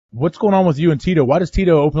What's going on with you and Tito? Why does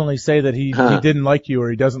Tito openly say that he Huh. didn't like you or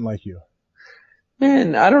he doesn't like you?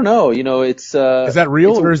 Man, I don't know. Is that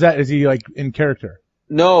real or is he like in character?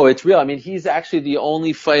 No, it's real. I mean, he's actually the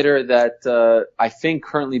only fighter that I think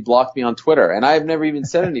currently blocked me on Twitter, and I've never even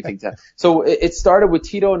said anything to him. So it started with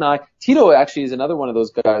Tito and I. Tito actually is another one of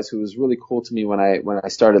those guys who was really cool to me when I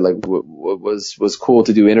started. Like, was cool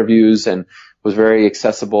to do interviews and was very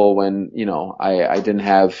accessible when I didn't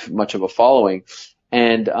have much of a following.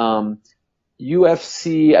 And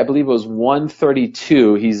UFC, I believe it was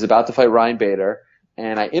 132. He's about to fight Ryan Bader,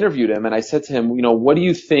 and I interviewed him and I said to him, what do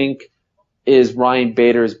you think is Ryan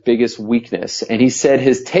Bader's biggest weakness? And he said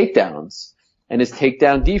his takedowns and his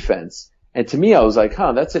takedown defense. And to me, I was like,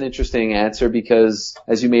 that's an interesting answer because,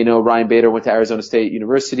 as you may know, Ryan Bader went to Arizona State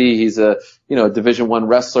University. He's a, Division I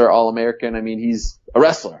wrestler, All-American. I mean, he's a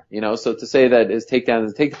wrestler, so to say that his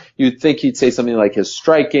takedown you'd think he'd say something like his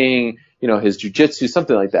striking, his jiu-jitsu,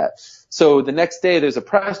 something like that. So the next day there's a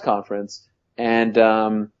press conference and,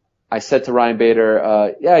 I said to Ryan Bader,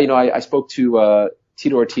 I spoke to,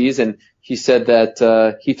 Tito Ortiz, and he said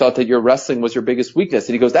that he thought that your wrestling was your biggest weakness.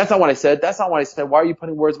 And he goes, "That's not what I said. That's not what I said. Why are you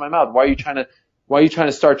putting words in my mouth? Why are you trying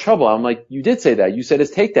to start trouble?" I'm like, "You did say that. You said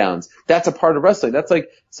his takedowns. That's a part of wrestling. That's like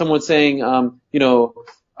someone saying, I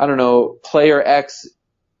don't know, player X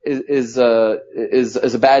is a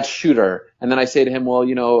bad shooter." And then I say to him,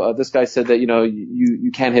 "Well, this guy said that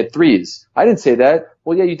you can't hit threes." I didn't say that.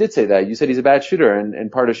 Well, yeah, you did say that. You said he's a bad shooter,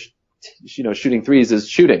 and part of shooting threes is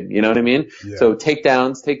shooting. You know what I mean? Yeah. So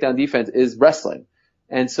takedown defense is wrestling.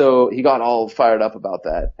 And so he got all fired up about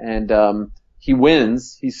that. And he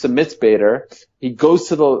wins. He submits Bader. He goes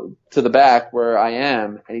to the back where I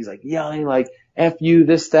am, and he's like yelling like "F you,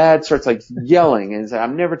 this, that," starts like yelling, and he's like,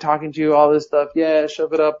 "I'm never talking to you, all this stuff. Yeah,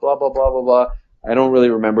 shove it up, blah, blah, blah, blah, blah." I don't really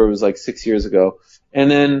remember. It was like 6 years ago. And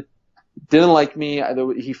then didn't like me.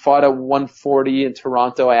 He fought at 140 in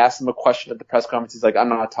Toronto. I asked him a question at the press conference. He's like, "I'm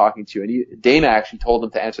not talking to you." And Dana actually told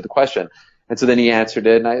him to answer the question. And so then he answered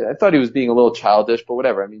it. And I thought he was being a little childish, but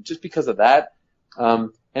whatever. I mean, just because of that.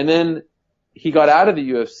 And then he got out of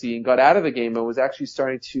the UFC and got out of the game and was actually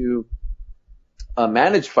starting to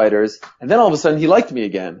manage fighters. And then all of a sudden he liked me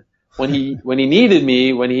again. When he needed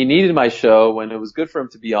me, when he needed my show, when it was good for him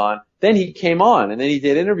to be on, then he came on and then he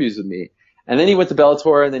did interviews with me. And then he went to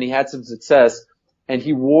Bellator, and then he had some success, and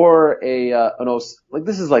he wore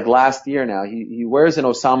this is like last year now. He wears an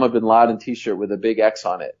Osama bin Laden t-shirt with a big X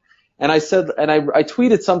on it. And I said, and I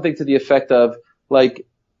tweeted something to the effect of like,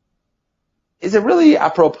 is it really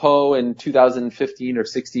apropos in 2015 or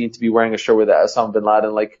 16 to be wearing a shirt with Osama bin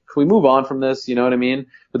Laden? Like, can we move on from this? You know what I mean?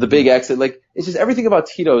 With the big X, it's just everything about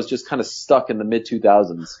Tito is just kind of stuck in the mid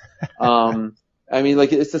 2000s. I mean,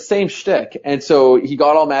 like, it's the same shtick. And so he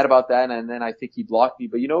got all mad about that, and then I think he blocked me.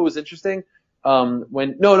 But what was interesting?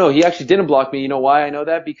 No, he actually didn't block me. You know why I know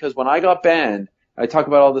that? Because when I got banned, I talk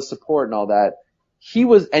about all the support and all that.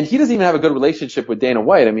 And he doesn't even have a good relationship with Dana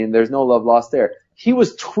White. I mean, there's no love lost there. He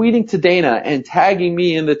was tweeting to Dana and tagging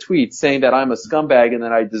me in the tweet saying that I'm a scumbag and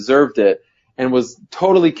that I deserved it, and was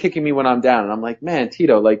totally kicking me when I'm down. And I'm like, man,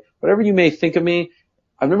 Tito, like, whatever you may think of me,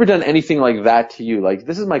 I've never done anything like that to you. Like,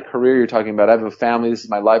 this is my career you're talking about. I have a family. This is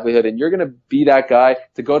my livelihood. And you're going to be that guy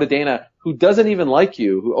to go to Dana who doesn't even like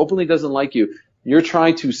you, who openly doesn't like you. You're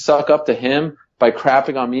trying to suck up to him by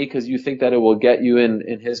crapping on me because you think that it will get you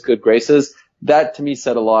in his good graces. That to me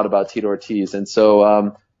said a lot about Tito Ortiz. And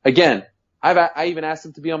so, again, I even asked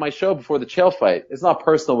him to be on my show before the Chael fight. It's not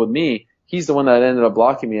personal with me. He's the one that ended up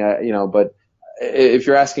blocking me, but if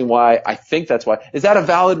you're asking why, I think that's why. Is that a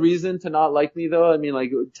valid reason to not like me though? I mean,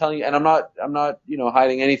 like telling you, and I'm not,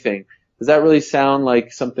 hiding anything. Does that really sound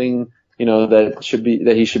like something,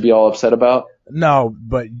 that he should be all upset about? No,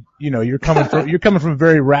 but you're coming from a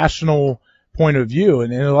very rational point of view,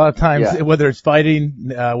 and a lot of times, whether it's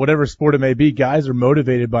fighting, whatever sport it may be, guys are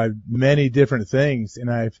motivated by many different things,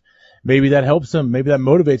 and maybe that helps him, maybe that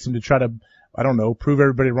motivates him to try to, I don't know, prove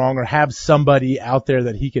everybody wrong or have somebody out there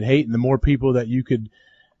that he could hate, and the more people that you could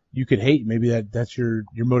hate, maybe that's your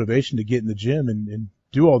motivation to get in the gym and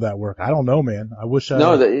do all that work. I don't know, man. I wish I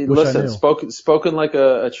listen, I knew. Spoken like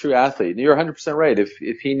a true athlete. You're 100% right.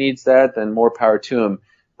 If he needs that, then more power to him.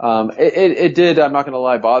 It did, I'm not going to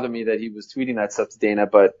lie, bother me that he was tweeting that stuff to Dana,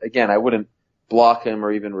 but again, I wouldn't block him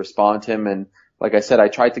or even respond to him. And like I said, I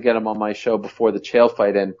tried to get him on my show before the Chael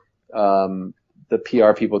fight, and the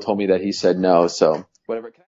PR people told me that he said no. So whatever.